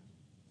here?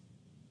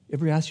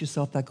 Ever ask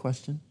yourself that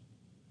question?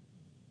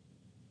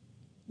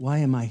 Why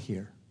am I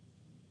here?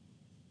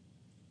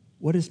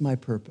 What is my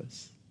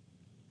purpose?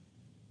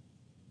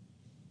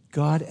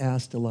 God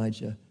asked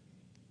Elijah,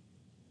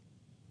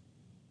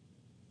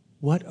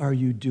 what are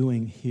you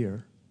doing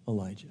here,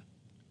 Elijah?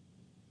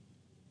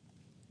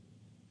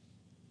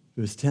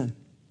 Verse 10.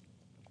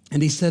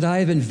 And he said, I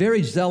have been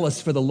very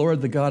zealous for the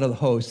Lord, the God of the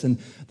hosts, and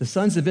the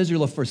sons of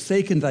Israel have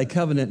forsaken thy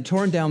covenant,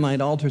 torn down thine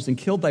altars, and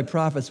killed thy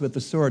prophets with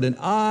the sword, and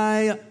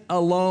I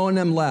alone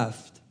am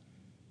left.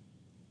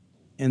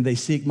 And they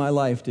seek my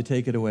life to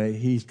take it away.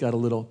 He's got a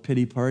little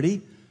pity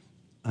party.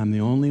 I'm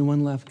the only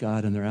one left,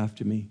 God, and they're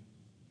after me.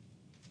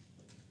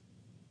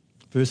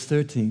 Verse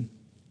 13.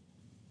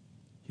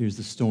 Here's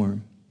the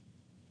storm.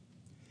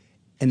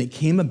 And it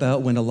came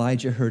about when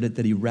Elijah heard it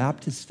that he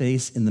wrapped his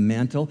face in the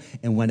mantle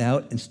and went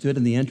out and stood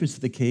in the entrance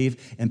of the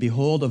cave. And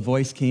behold, a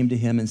voice came to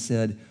him and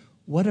said,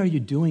 what are you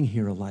doing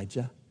here,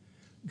 Elijah?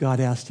 God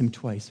asked him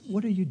twice,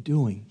 what are you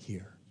doing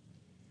here?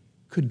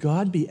 Could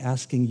God be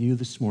asking you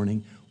this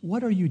morning,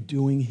 what are you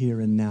doing here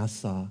in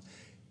Nassau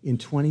in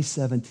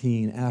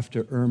 2017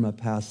 after Irma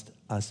passed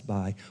us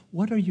by?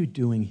 What are you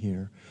doing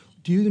here?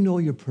 Do you know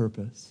your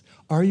purpose?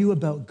 Are you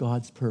about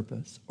God's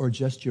purpose or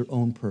just your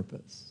own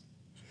purpose?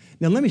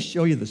 Now, let me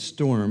show you the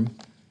storm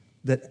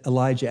that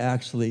Elijah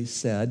actually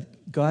said.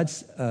 God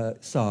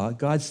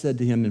said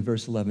to him in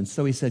verse 11,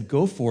 so he said,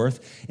 go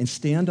forth and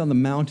stand on the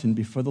mountain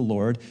before the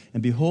Lord.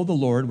 And behold, the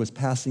Lord was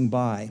passing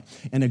by.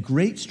 And a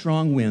great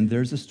strong wind,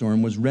 there's a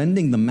storm, was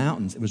rending the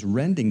mountains. It was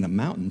rending the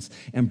mountains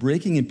and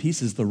breaking in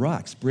pieces the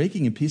rocks.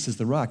 Breaking in pieces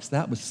the rocks,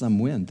 that was some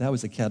wind. That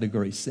was a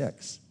category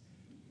 6.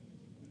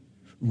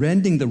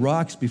 Rending the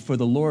rocks before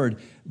the Lord,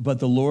 but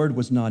the Lord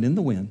was not in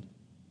the wind.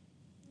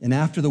 And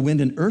after the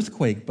wind, an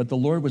earthquake, but the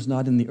Lord was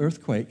not in the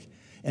earthquake.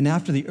 And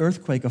after the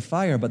earthquake, a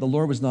fire, but the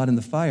Lord was not in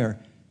the fire.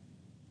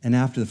 And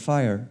after the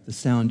fire, the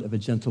sound of a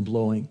gentle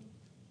blowing.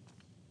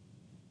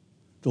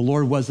 The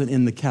Lord wasn't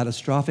in the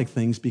catastrophic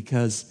things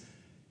because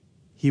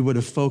he would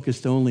have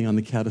focused only on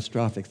the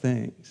catastrophic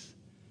things.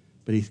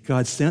 But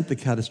God sent the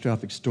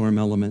catastrophic storm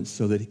elements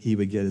so that he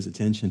would get his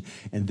attention.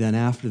 And then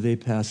after they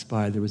passed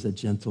by, there was a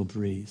gentle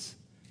breeze,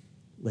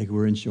 like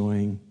we're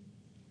enjoying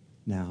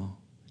now,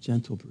 a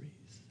gentle breeze.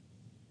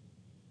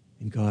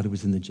 And God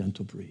was in the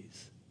gentle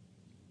breeze.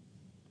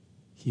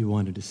 He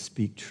wanted to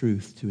speak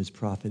truth to his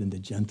prophet in the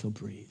gentle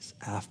breeze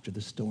after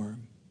the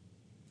storm.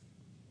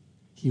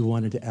 He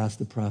wanted to ask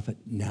the prophet,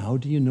 now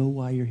do you know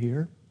why you're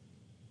here?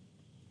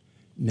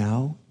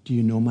 Now do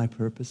you know my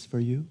purpose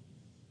for you?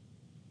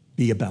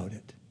 Be about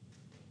it.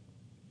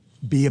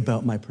 Be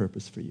about my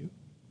purpose for you.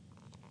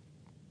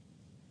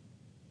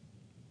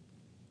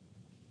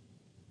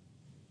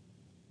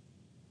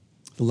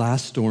 The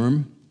last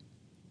storm,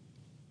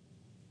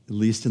 at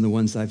least in the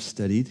ones I've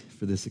studied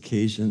for this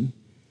occasion,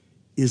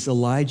 is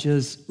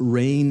Elijah's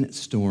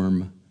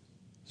rainstorm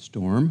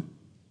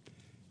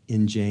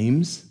in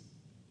James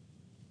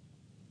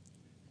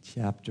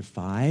chapter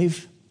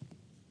 5.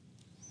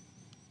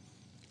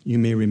 You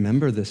may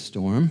remember this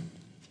storm.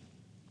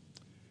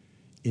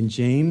 In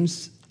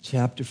James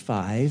chapter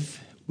 5,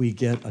 we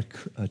get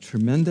a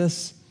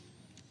tremendous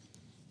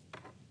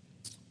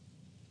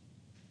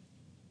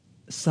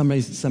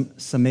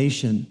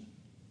summation.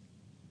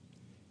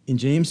 In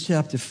James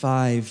chapter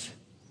 5,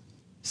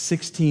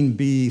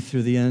 16b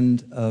through the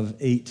end of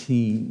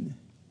 18.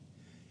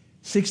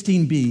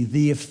 16b,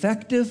 the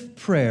effective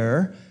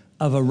prayer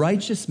of a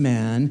righteous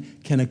man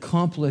can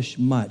accomplish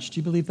much. Do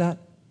you believe that?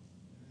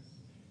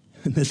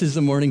 This is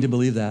the morning to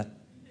believe that.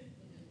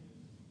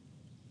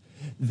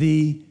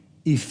 The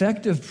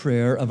effective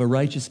prayer of a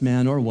righteous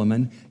man or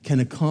woman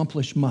can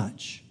accomplish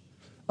much.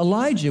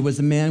 Elijah was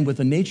a man with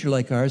a nature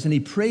like ours, and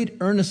he prayed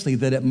earnestly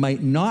that it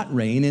might not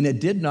rain, and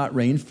it did not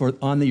rain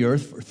on the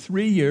earth for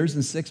 3 years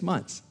and 6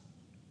 months.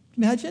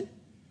 Imagine?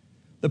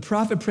 The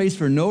prophet prays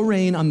for no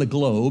rain on the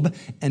globe,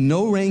 and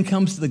no rain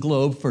comes to the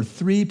globe for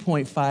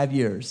 3.5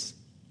 years.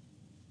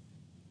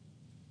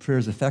 Prayer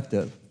is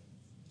effective.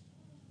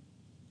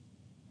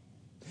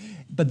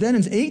 But then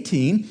in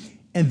 18,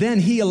 and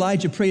then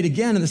Elijah, prayed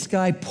again, and the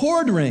sky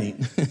poured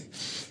rain,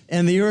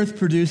 and the earth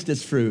produced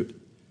its fruit.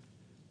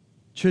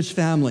 Church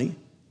family,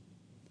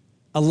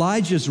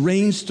 Elijah's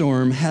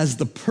rainstorm has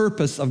the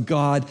purpose of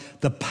God,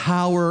 the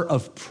power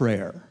of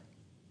prayer.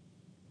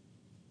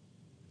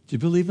 Do you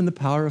believe in the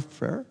power of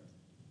prayer?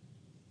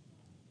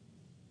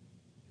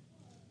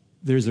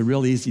 There's a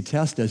real easy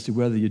test as to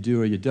whether you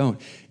do or you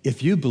don't.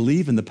 If you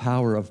believe in the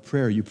power of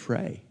prayer, you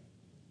pray.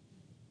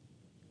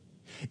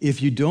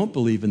 If you don't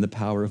believe in the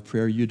power of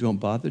prayer, you don't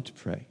bother to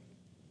pray.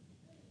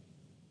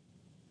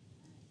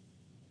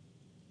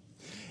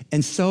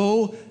 And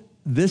so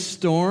this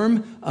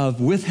storm of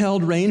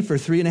withheld rain for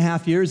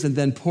 3.5 years and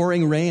then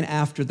pouring rain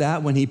after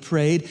that when he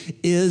prayed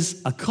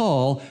is a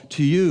call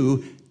to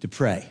you to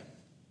pray.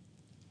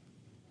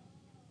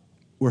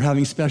 We're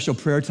having special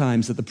prayer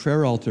times at the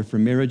prayer altar for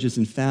marriages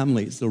and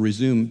families. They'll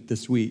resume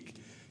this week.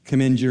 Come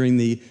in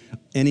during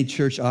any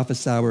church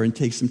office hour and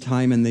take some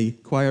time in the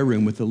choir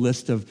room with a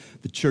list of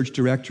the church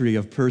directory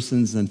of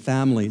persons and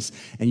families.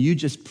 And you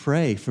just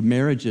pray for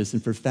marriages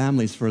and for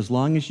families for as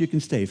long as you can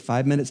stay,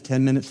 5 minutes,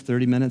 10 minutes,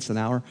 30 minutes, an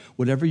hour,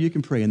 whatever you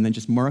can pray. And then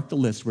just mark the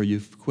list where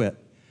you've quit.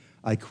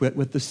 I quit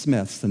with the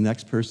Smiths. The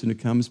next person who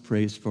comes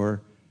prays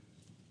for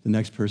the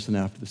next person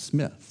after the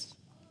Smiths.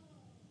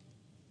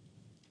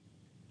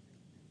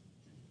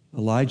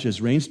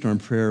 Elijah's rainstorm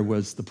prayer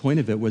the point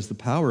of it was the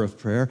power of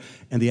prayer,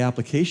 and the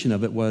application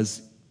of it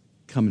was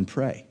come and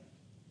pray.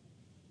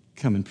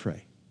 Come and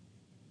pray.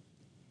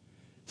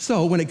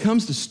 So when it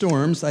comes to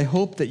storms, I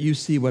hope that you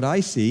see what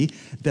I see,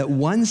 that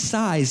one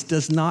size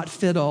does not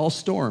fit all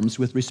storms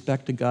with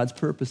respect to God's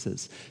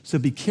purposes. So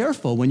be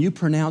careful when you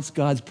pronounce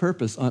God's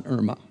purpose on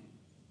Irma.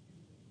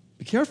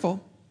 Be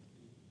careful.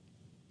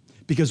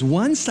 Because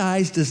one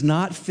size does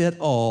not fit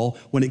all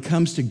when it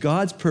comes to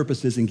God's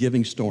purposes in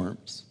giving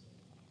storms.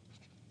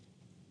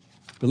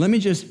 But let me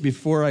just,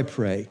 before I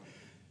pray,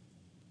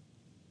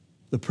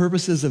 the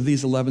purposes of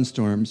these 11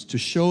 storms to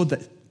show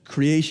that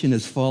creation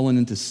has fallen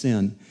into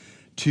sin,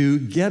 to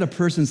get a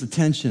person's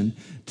attention,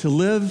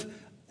 to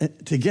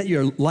get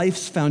your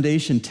life's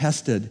foundation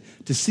tested,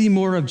 to see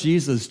more of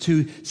Jesus,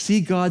 to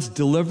see God's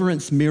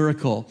deliverance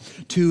miracle,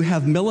 to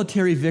have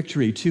military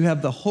victory, to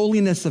have the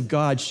holiness of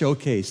God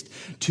showcased,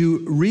 to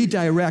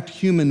redirect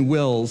human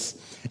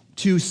wills,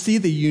 to see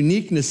the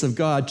uniqueness of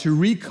God, to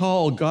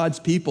recall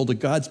God's people to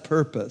God's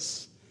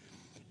purpose,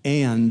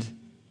 and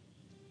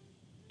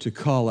to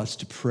call us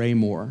to pray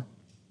more.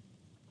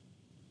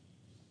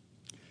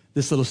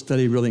 This little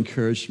study really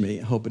encouraged me.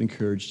 I hope it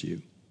encouraged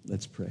you.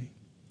 Let's pray.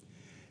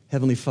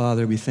 Heavenly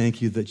Father, we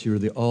thank you that you are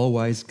the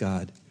all-wise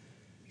God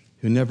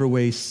who never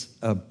wastes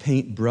a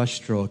paint brush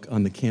stroke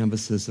on the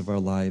canvases of our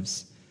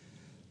lives.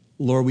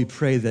 Lord, we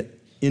pray that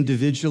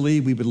individually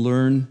we would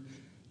learn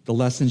the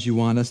lessons you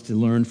want us to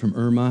learn from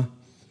Irma.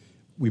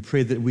 We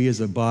pray that we as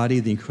a body,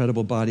 the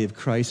incredible body of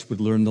Christ,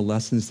 would learn the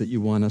lessons that you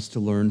want us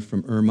to learn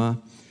from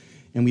Irma.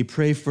 And we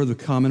pray for the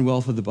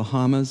Commonwealth of the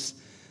Bahamas,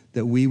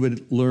 that we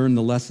would learn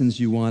the lessons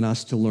you want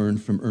us to learn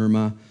from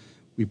Irma.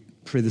 We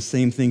pray the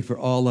same thing for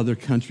all other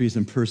countries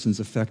and persons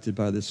affected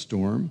by this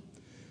storm.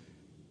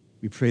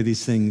 We pray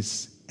these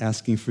things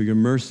asking for your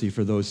mercy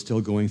for those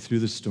still going through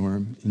the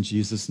storm. In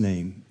Jesus'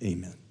 name,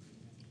 amen.